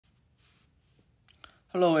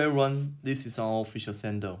Hello everyone, this is our official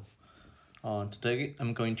Sando. Today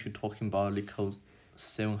I'm going to talking about Leetcode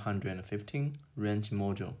 715 range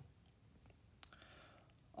module.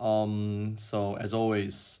 So as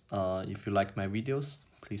always, if you like my videos,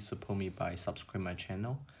 please support me by subscribing my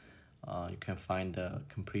channel. You can find the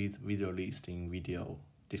complete video list in video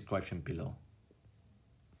description below.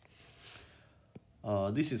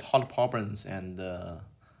 This is hot problems and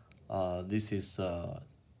this is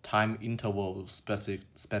time interval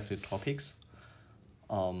specific topics.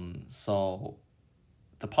 So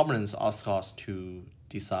the problems ask us to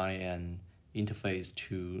design an interface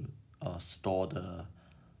to store the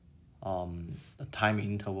time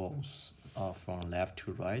intervals from left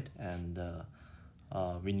to right, and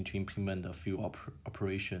we need to implement a few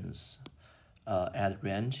operations: add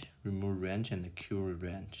range, remove range, and query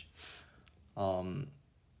range.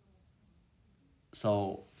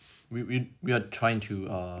 So we are trying to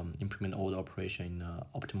implement all the operation in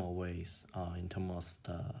optimal ways in terms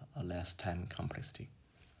of the less time complexity.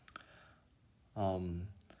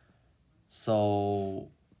 So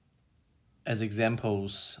as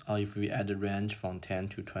examples, if we add a range from 10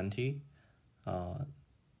 to 20,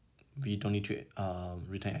 we don't need to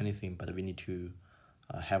return anything, but we need to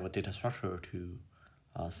have a data structure to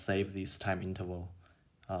save this time interval.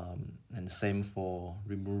 And the same for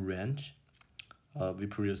remove range. We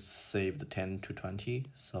previously saved 10 to 20,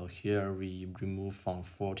 so here we remove from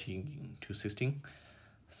 14 to 16.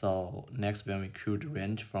 So next, when we query the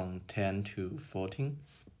range from 10 to 14,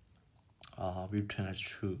 we return as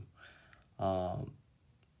true.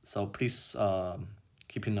 So please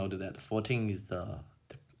keep in note that 14 is the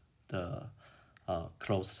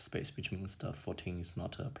closed space, which means the 14 is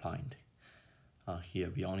not applied.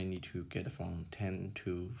 Here we only need to get from 10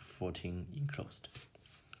 to 14 enclosed.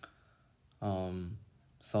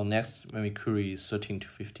 So next, when we query 13 to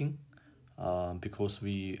 15, because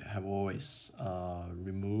we have always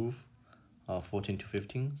remove 14 to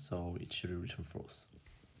 15, so it should return false.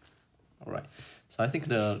 All right, so I think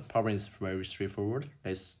the problem is very straightforward.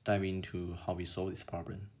 Let's dive into how we solve this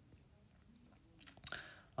problem.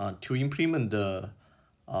 To implement the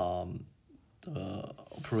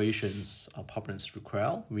operations problems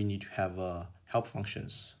require, we need to have help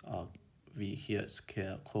functions. We here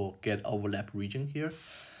call get overlap region here.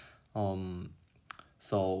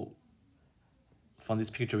 So from this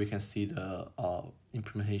picture, we can see the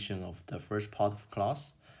implementation of the first part of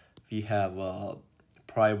class. We have a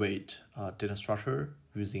private data structure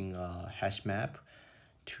using a hash map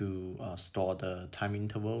to store the time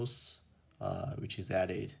intervals, which is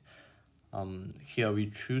added. Here we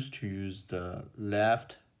choose to use the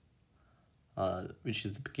left, which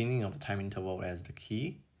is the beginning of the time interval, as the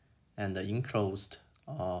key, and the enclosed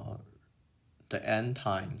the end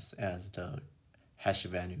times as the hash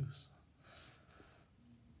values.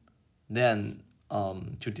 Then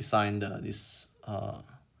to design this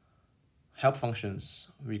help functions,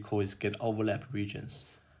 we call it get overlap regions,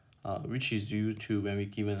 which is used to when we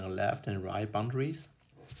given a left and right boundaries.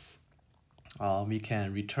 We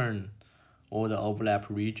can return all the overlap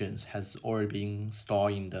regions has already been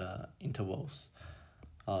stored in the intervals.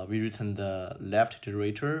 We return the left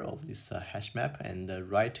iterator of this hash map, and the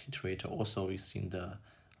right iterator also is in the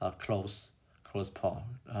close part,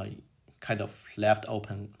 kind of left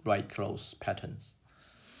open, right close patterns.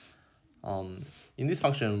 In this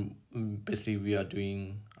function, basically we are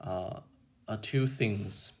doing two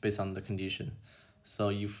things based on the condition. So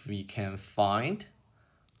if we can find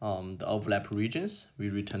the overlap regions, we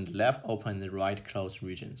return the left open and the right closed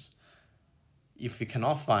regions. If we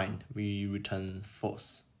cannot find, we return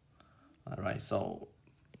false. All right, so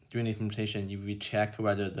during the implementation, if we check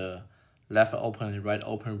whether the left open and right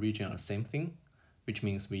open region are the same thing, which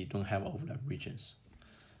means we don't have overlap regions.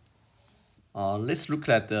 Let's look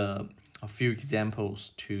at a few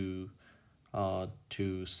examples to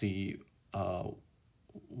see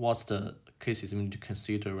what's the cases we need to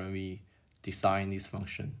consider when we design this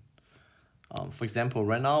function. For example,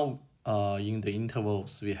 right now, in the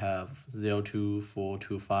intervals, we have 0 to 4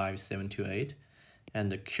 to 5, 7 to 8,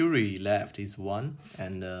 and the query left is 1,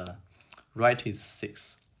 and right is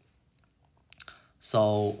 6.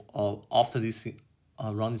 So after this,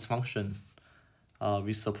 run this function,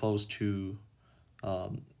 we're supposed to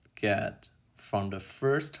get from the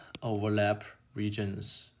first overlap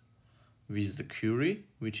regions with the query,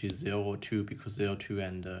 which is 0 or 2, because 0, 2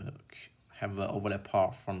 and have an overlap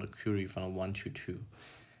part from the query from 1 to 2.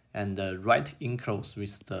 And the right enclosed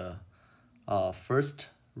with the first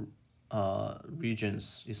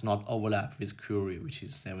regions is not overlap with query, which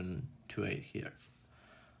is 7 to 8 here.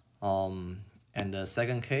 And the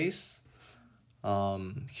second case,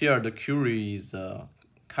 here the query is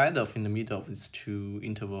kind of in the middle of these two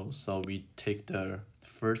intervals. So we take the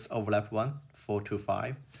first overlap one, 4 to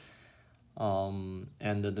 5. And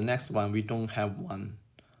the next one, we don't have one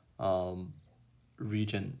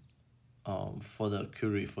region for the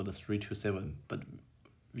query for the 3 to 7, but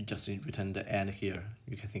we just return the end here.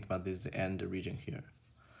 You can think about this end region here.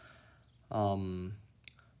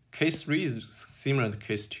 Case 3 is similar to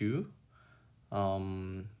case 2.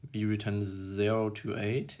 We return 0 to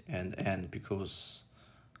 8 and end because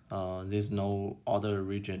there's no other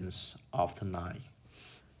regions after 9.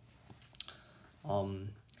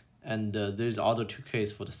 And there's other two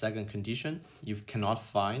cases for the second condition. You cannot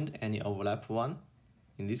find any overlap one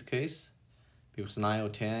in this case because 9 or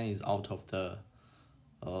 10 is out of the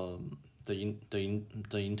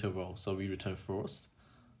interval, so we return false.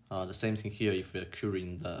 The same thing here, if we're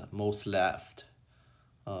querying the most left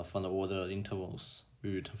from the order intervals,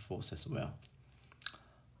 we return false as well.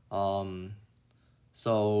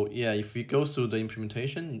 So yeah, if we go through the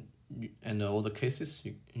implementation and all the cases,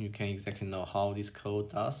 you can exactly know how this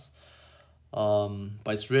code does. But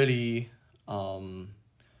it's really,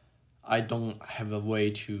 I don't have a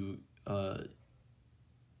way to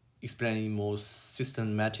explain more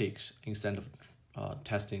systematic instead of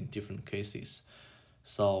testing different cases.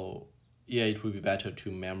 So yeah, it would be better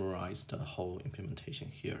to memorize the whole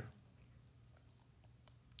implementation here.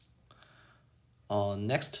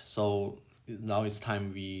 Next, so now it's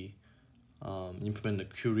time we implement the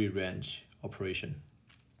query range operation.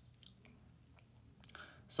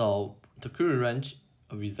 So the query range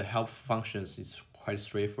with the help functions is quite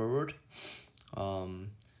straightforward.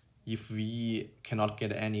 If we cannot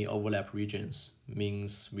get any overlap regions,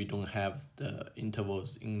 means we don't have the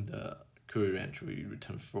intervals in the query range, we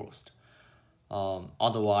return false.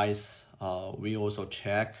 Otherwise, we also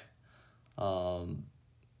check the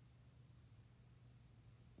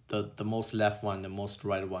most left one, the most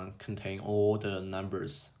right one contain all the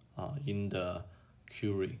numbers in the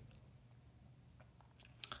query.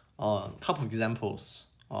 Couple of examples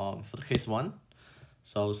for the case 1.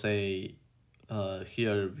 So say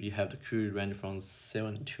here we have the query range from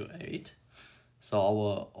 7 to 8. So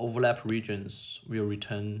our overlap regions will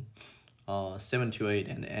return 7 to 8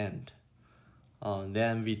 and end.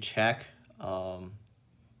 Then we check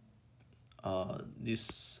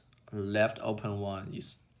this left open one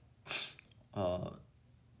is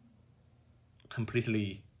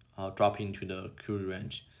completely drop into the query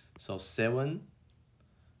range. So 7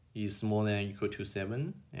 is more than or equal to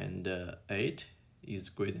 7 and 8 is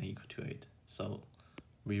greater than or equal to 8. So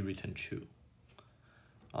we return true.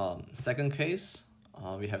 Second case,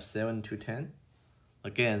 we have 7 to 10.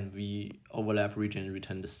 Again, we overlap region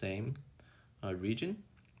return the same region.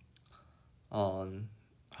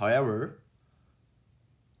 However,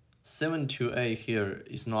 7 to 8 here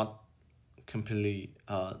is not completely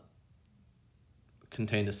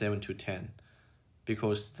contain the 7 to 10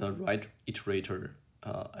 because the right iterator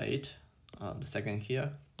 8, the second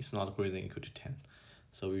here, is not greater than or equal to 10.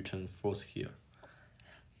 So we return false here.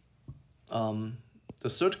 The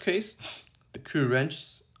third case, the query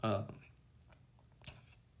range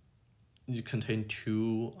you contain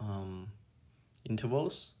two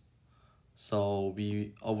intervals. So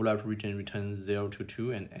we overlap region return 0 to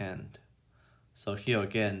 2 and end. So here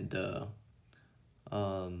again, the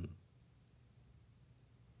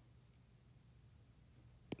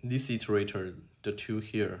this iterator, the 2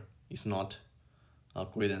 here, is not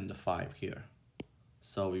greater than the 5 here.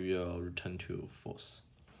 So we will return to false.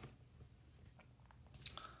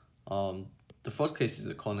 The first case is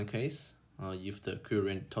the corner case. If the query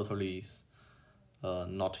range totally is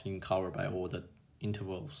not covered by all the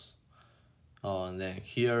intervals. Then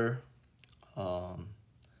here,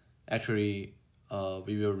 actually,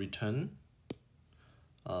 we will return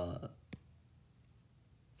 4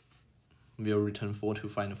 to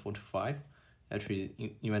 5 and 4 to 5.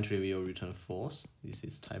 Actually, eventually we will return false. This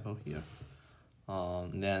is typo here.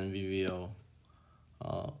 Then we will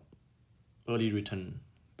early return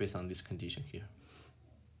based on this condition here.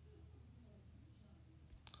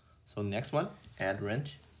 So next one, add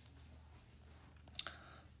range.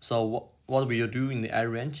 So what we will do in the add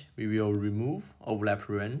range, we will remove overlap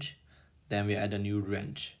range, then we add a new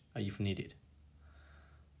range if needed.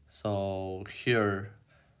 So here,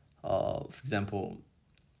 for example,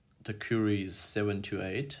 the query is 7 to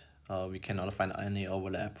 8. We cannot find any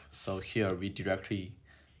overlap. So here we directly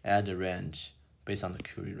add a range based on the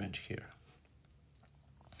query range here.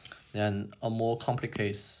 Then a more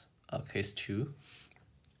complicated case 2.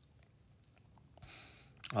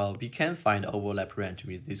 We can find overlap range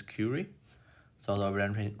with this query. So the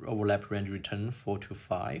overlap range return 4 to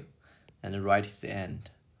 5, and the right is the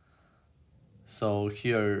end. So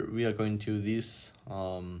here we are going to these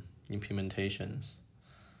implementations.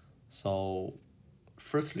 So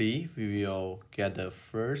firstly, we will get the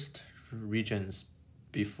first regions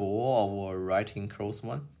before our writing close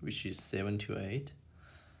one, which is 7 to 8.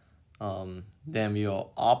 Then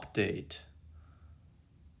we'll update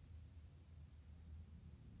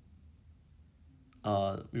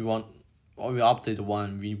we update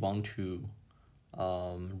one we want to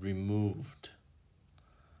removed.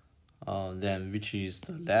 Then which is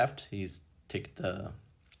the left is take the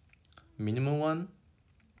minimum one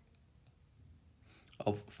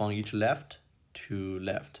from each left to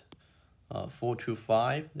left. 4 to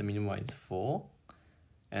 5, the minimum is 4,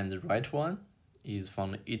 and the right one is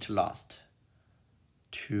from each last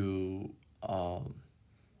to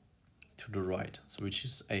the right, so which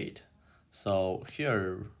is 8. So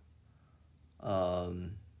here,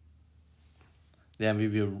 then we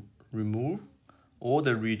will remove all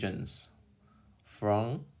the regions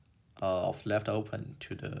from of left open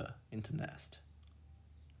to the internest,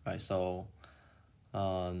 right? So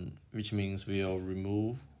which means we'll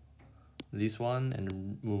remove this one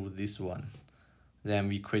and remove this one. Then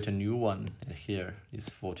we create a new one, and here is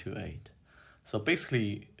 4 to 8. So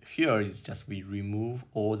basically here is just we remove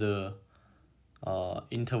all the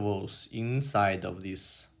intervals inside of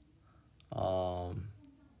these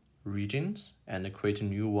regions and create a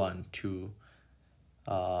new one to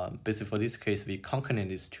basically for this case we concatenate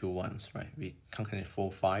these two ones, right? We concatenate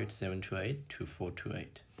 4, 5, 7 to 8 to 4 to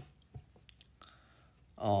 8.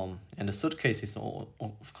 And the third case is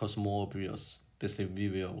of course more obvious. Basically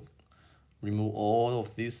we will remove all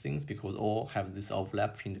of these things because all have this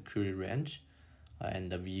overlap in the query range,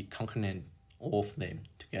 and we concatenate all of them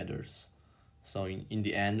together. So in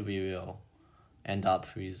the end we will end up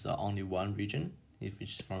with only one region, which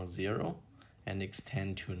is from 0 and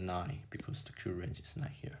extend to 9 because the query range is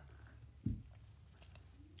 9 here.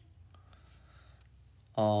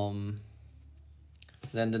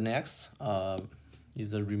 Then the next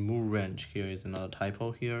is the remove range. Here is another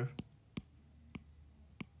typo here.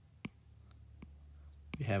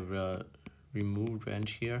 We have a remove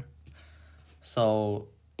range here. So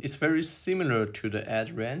it's very similar to the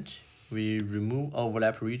add range. We remove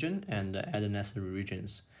overlap region and add necessary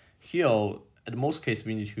regions. Here, at most case,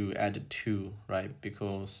 we need to add 2, right?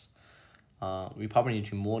 Because we probably need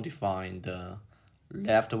to modify the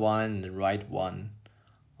left one and the right one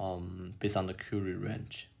based on the query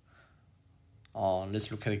range.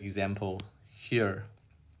 Let's look at an example here.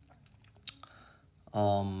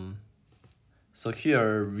 So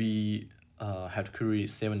here we have query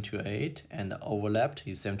 7 to 8 and the overlapped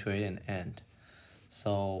is 7 to 8 and end.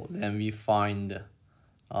 So then we find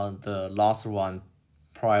the last one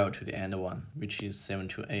prior to the end one, which is 7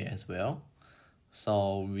 to 8 as well.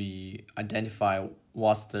 So we identify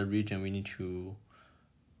what's the region we need to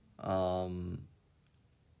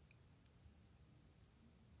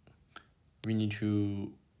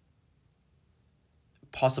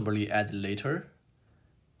possibly add later.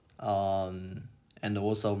 And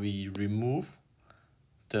also we remove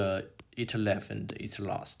the it left and it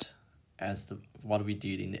last as what we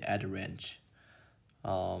did in the add range.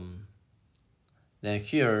 Then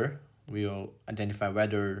here we'll identify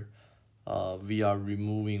whether we are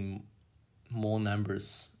removing more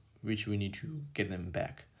numbers which we need to get them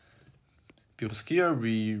back. Because here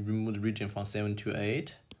we remove the region from 7 to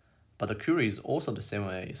 8, but the query is also the 7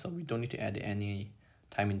 to 8, so we don't need to add any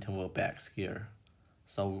time interval backs here.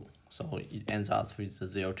 So it ends up with the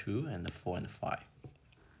 0, 2, and the 4 and 5.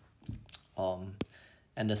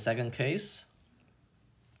 And the second case,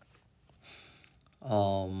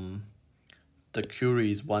 the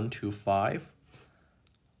query is 1 to 5.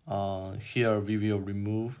 Here we will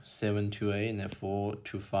remove 7 to 8 and 4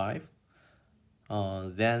 to 5.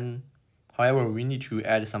 Then, however, we need to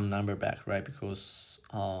add some number back, right? Because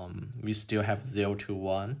we still have 0 to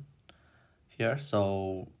 1 here.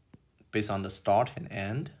 So based on the start and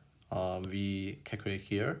end, we calculate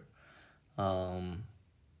here.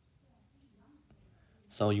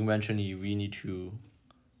 So eventually we need to,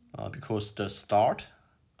 because the start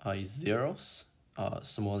is 0,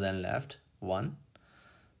 smaller than left 1,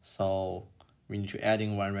 so we need to add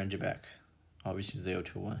in one range back, which is 0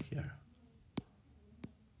 to 1 here.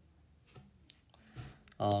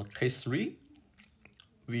 Case 3,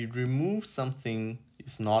 we remove something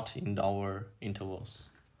is not in our intervals.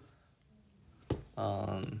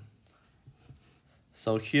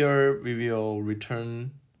 So here we will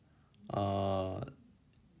return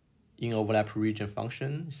in overlap region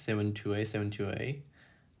function 7 to 8, 7 to 8.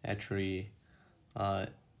 Actually,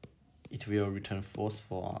 it will return false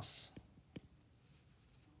for us.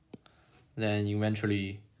 Then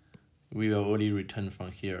eventually we will only return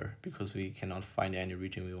from here because we cannot find any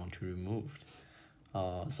region we want to remove.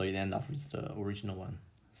 So it ends up with the original one,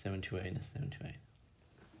 728 and 728.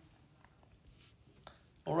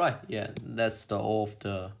 All right, yeah, that's all of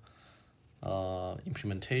the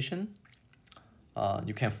implementation.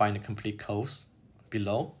 You can find the complete codes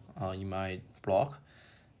below in my blog.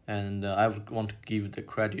 And I would want to give the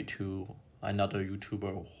credit to another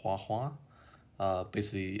YouTuber, Hua.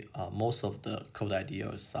 Basically, most of the code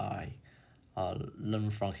ideas I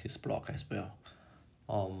learned from his blog as well.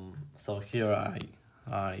 So here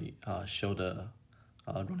I show the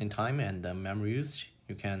running time and the memory use.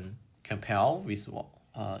 You can compare with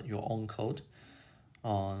your own code.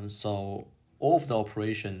 So all of the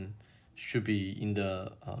operation should be in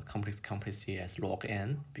the complexity as log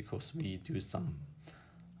n, because we do some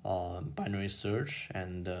binary search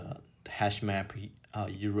and hash map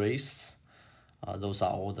erase. Those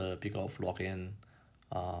are all the big of log n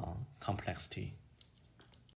complexity.